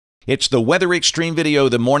It's the Weather Extreme video,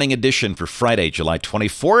 the morning edition for Friday, July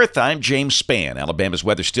 24th. I'm James Spann. Alabama's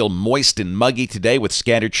weather still moist and muggy today with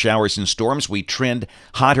scattered showers and storms. We trend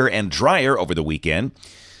hotter and drier over the weekend.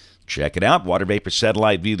 Check it out. Water vapor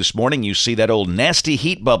satellite view this morning. You see that old nasty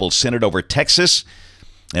heat bubble centered over Texas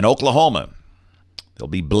and Oklahoma. They'll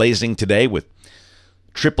be blazing today with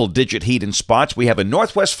triple-digit heat in spots. We have a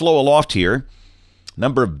northwest flow aloft here.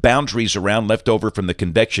 Number of boundaries around left over from the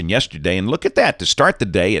convection yesterday. And look at that. To start the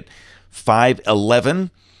day at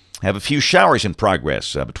 5:11, have a few showers in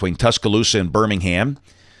progress between Tuscaloosa and Birmingham.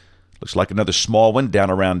 Looks like another small one down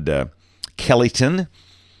around Kellyton,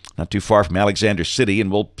 not too far from Alexander City, and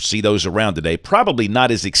we'll see those around today. Probably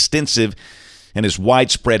not as extensive and as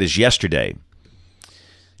widespread as yesterday.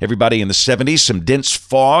 Everybody in the 70s, some dense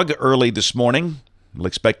fog early this morning. We'll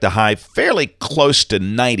expect a high fairly close to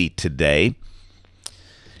 90 today.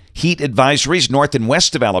 Heat advisories north and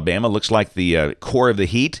west of Alabama. Looks like the core of the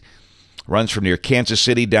heat runs from near Kansas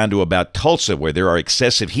City down to about Tulsa, where there are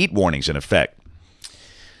excessive heat warnings in effect.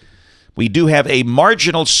 We do have a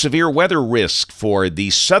marginal severe weather risk for the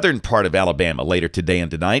southern part of Alabama later today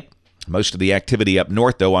and tonight. Most of the activity up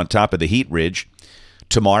north, though, on top of the heat ridge.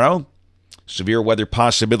 Tomorrow, severe weather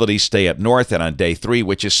possibilities stay up north, and on day 3,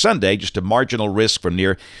 which is Sunday, just a marginal risk from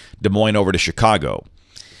near Des Moines over to Chicago.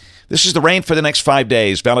 This is the rain for the next 5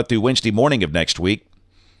 days, valid through Wednesday morning of next week.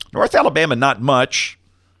 North Alabama, not much.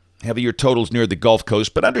 Heavier totals near the Gulf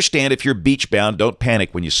Coast, but understand if you're beach-bound, don't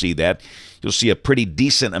panic when you see that. You'll see a pretty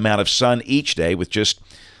decent amount of sun each day with just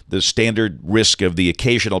the standard risk of the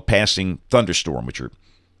occasional passing thunderstorm, which are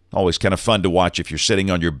always kind of fun to watch if you're sitting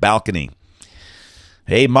on your balcony.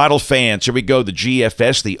 Hey, model fans, here we go. The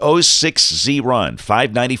GFS, the 06Z run,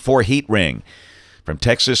 594 heat ring from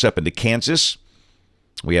Texas up into Kansas.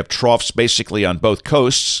 We have troughs basically on both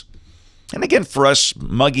coasts. And again, for us,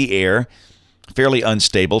 muggy air, fairly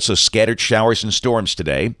unstable, so scattered showers and storms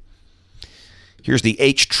today. Here's the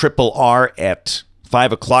HRRR at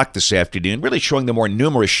 5 o'clock this afternoon, really showing the more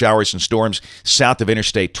numerous showers and storms south of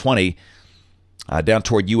Interstate 20, down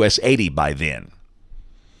toward US 80 by then.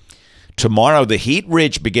 Tomorrow, the heat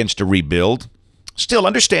ridge begins to rebuild. Still,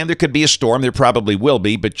 understand there could be a storm. There probably will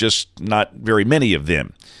be, but just not very many of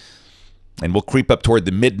them. And we'll creep up toward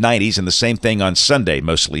the mid-90s, and the same thing on Sunday,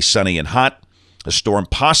 mostly sunny and hot. A storm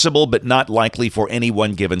possible, but not likely for any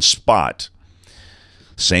one given spot.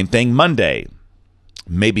 Same thing Monday.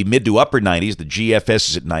 Maybe mid to upper 90s. The GFS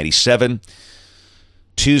is at 97.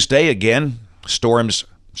 Tuesday, again, storms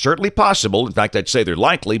certainly possible. In fact, I'd say they're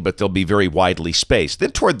likely, but they'll be very widely spaced.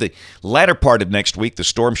 Then toward the latter part of next week, the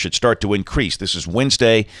storms should start to increase. This is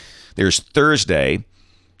Wednesday. There's Thursday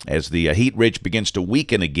as the heat ridge begins to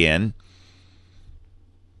weaken again.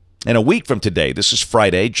 And a week from today, this is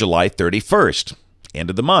Friday, July 31st,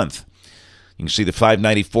 end of the month. You can see the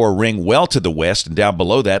 594 ring well to the west, and down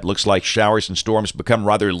below that looks like showers and storms become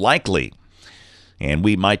rather likely. And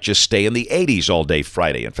we might just stay in the 80s all day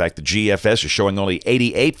Friday. In fact, the GFS is showing only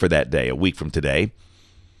 88 for that day, a week from today.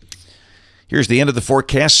 Here's the end of the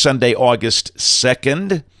forecast, Sunday, August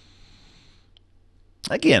 2nd.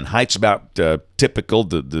 Again, heights about typical.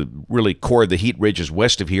 The really core of the heat ridge is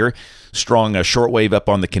west of here. Strong shortwave up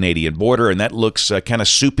on the Canadian border, and that looks kind of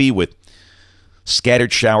soupy with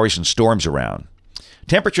scattered showers and storms around.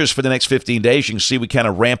 Temperatures for the next 15 days, you can see we kind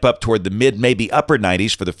of ramp up toward the mid, maybe upper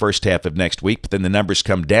 90s for the first half of next week, but then the numbers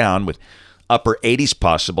come down with upper 80s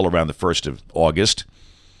possible around the 1st of August.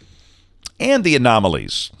 And the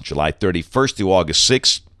anomalies, July 31st through August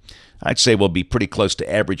 6th. I'd say we'll be pretty close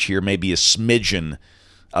to average here, maybe a smidgen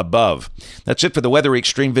above. That's it for the Weather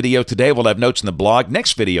Extreme video today. We'll have notes in the blog.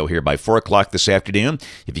 Next video here by 4 o'clock this afternoon.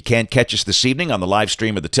 If you can't catch us this evening on the live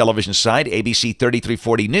stream of the television side, ABC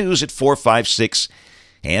 3340 News at 4, 5, 6,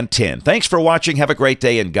 and 10. Thanks for watching. Have a great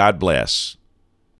day, and God bless.